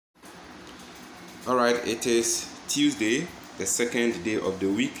All right, it is Tuesday, the second day of the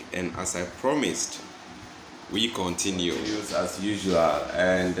week, and as I promised, we continue as usual.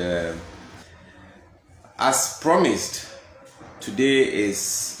 And as promised, today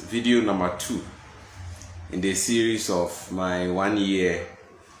is video number 2 in the series of my 1-year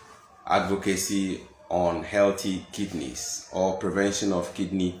advocacy on healthy kidneys or prevention of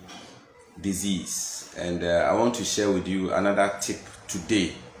kidney disease. And I want to share with you another tip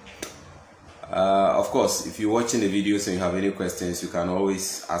today. Of course, if you're watching the videos and you have any questions, you can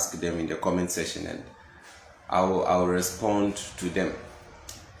always ask them in the comment section and I'll respond to them.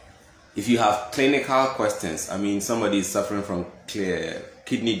 If you have clinical questions, I mean somebody is suffering from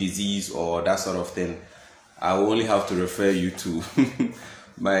kidney disease or that sort of thing, I will only have to refer you to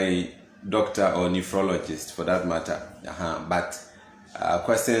my doctor or nephrologist for that matter. But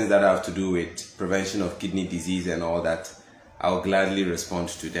questions that have to do with prevention of kidney disease and all that, I'll gladly respond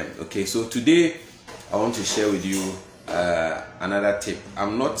to them. Okay, so today I want to share with you another tip.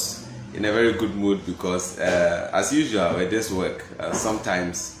 I'm not in a very good mood because as usual with this work,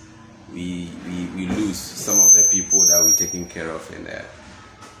 sometimes we lose some of the people that we're taking care of, and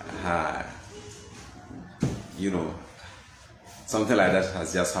you know, something like that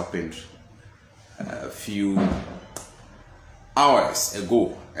has just happened a few hours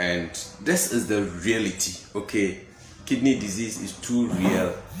ago, and this is the reality. Okay, kidney disease is too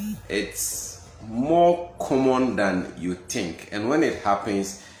real. It's more common than you think, and when it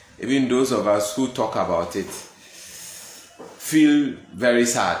happens, even those of us who talk about it feel very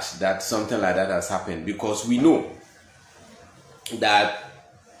sad that something like that has happened, because we know that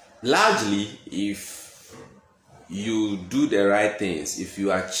largely if you do the right things, if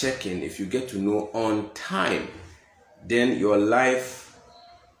you are checking, if you get to know on time, then your life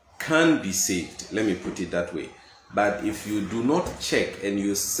can be saved. Let me put it that way. But if you do not check and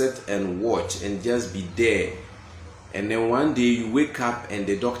you sit and watch and just be there, and then one day you wake up and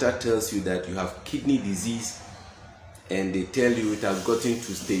the doctor tells you that you have kidney disease, and they tell you it has gotten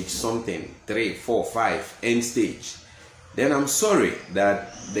to stage something, 3, 4, 5, end stage, then I'm sorry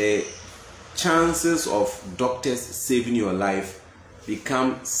that the chances of doctors saving your life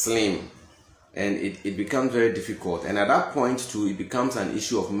become slim, and it becomes very difficult. And at that point too, it becomes an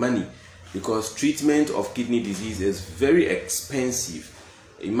issue of money, because treatment of kidney disease is very expensive.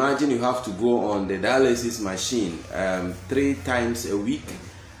 Imagine you have to go on the dialysis machine 3 times a week.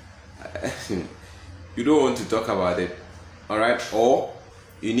 You don't want to talk about it, all right? Or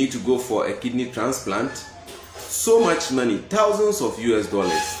you need to go for a kidney transplant. So much money, thousands of US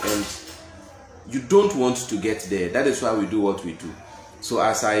dollars, and you don't want to get there. That is why we do what we do. So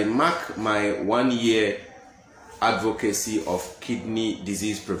as I mark my 1-year advocacy of kidney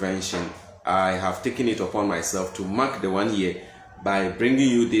disease prevention, I have taken it upon myself to mark the 1 year by bringing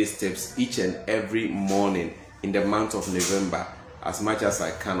you these tips each and every morning in the month of November as much as I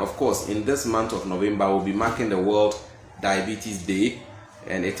can. Of course, in this month of November, we'll be marking the World Diabetes Day,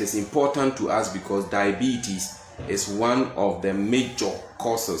 and it is important to us because diabetes is one of the major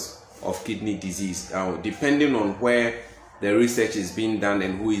causes of kidney disease. Now, depending on where the research is being done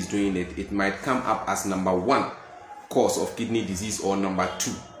and who is doing it, it might come up as number 1 cause of kidney disease or number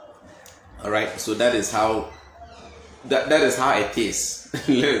 2. All right, so that is how that is how it is.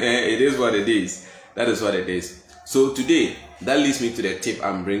 It is what it is. That is what it is. So today, that leads me to the tip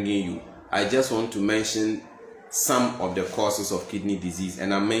I'm bringing you. I just want to mention some of the causes of kidney disease,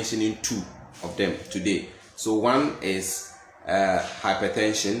 and I'm mentioning 2 of them today. So one is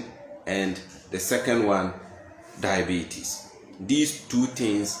hypertension, and the second one, diabetes. These 2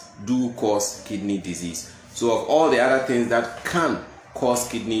 things do cause kidney disease. So of all the other things that can cause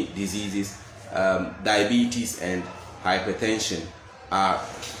kidney diseases, diabetes and hypertension are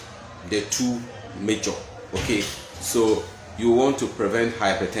the 2 major. Okay, so you want to prevent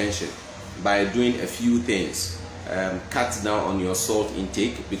hypertension by doing a few things. Cut down on your salt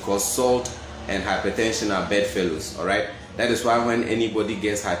intake, because salt and hypertension are bedfellows. All right, that is why when anybody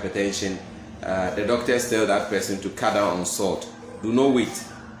gets hypertension, the doctors tell that person to cut down on salt. Do not wait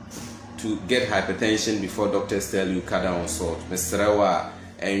to get hypertension before doctors tell you cut down on salt. Mr.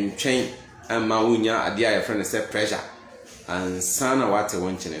 And train and maunya adia your friend say pressure and sana what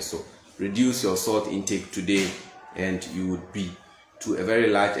wanting. So reduce your salt intake today, and you would be to a very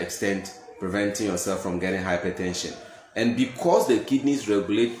large extent preventing yourself from getting hypertension. And because the kidneys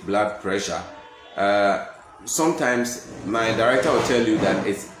regulate blood pressure, sometimes my director will tell you that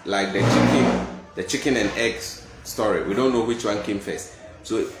it's like the chicken and eggs story. We don't know which one came first.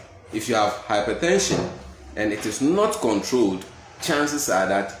 So if you have hypertension and it is not controlled, chances are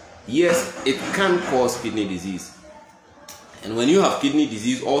that yes, it can cause kidney disease. And when you have kidney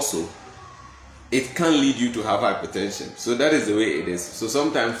disease also, it can lead you to have hypertension. So that is the way it is. So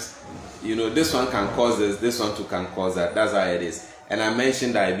sometimes, you know, this one can cause this one too can cause that. That's how it is. And I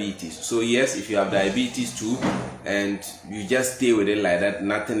mentioned diabetes. So yes, if you have diabetes too, and you just stay with it like that,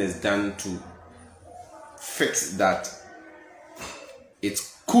 nothing is done to fix that, it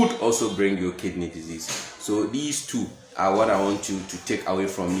could also bring you kidney disease. So these two are what I want you to take away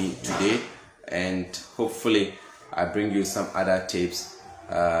from me today, and hopefully I bring you some other tips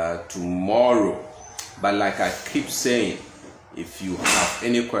tomorrow. But like I keep saying, if you have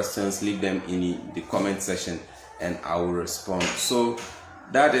any questions, leave them in the comment section and I will respond. So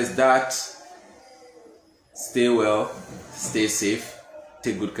that is that. Stay well, stay safe,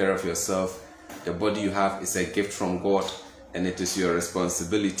 take good care of yourself. The body you have is a gift from God, and it is your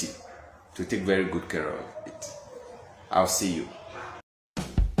responsibility to take very good care of it. I'll see you.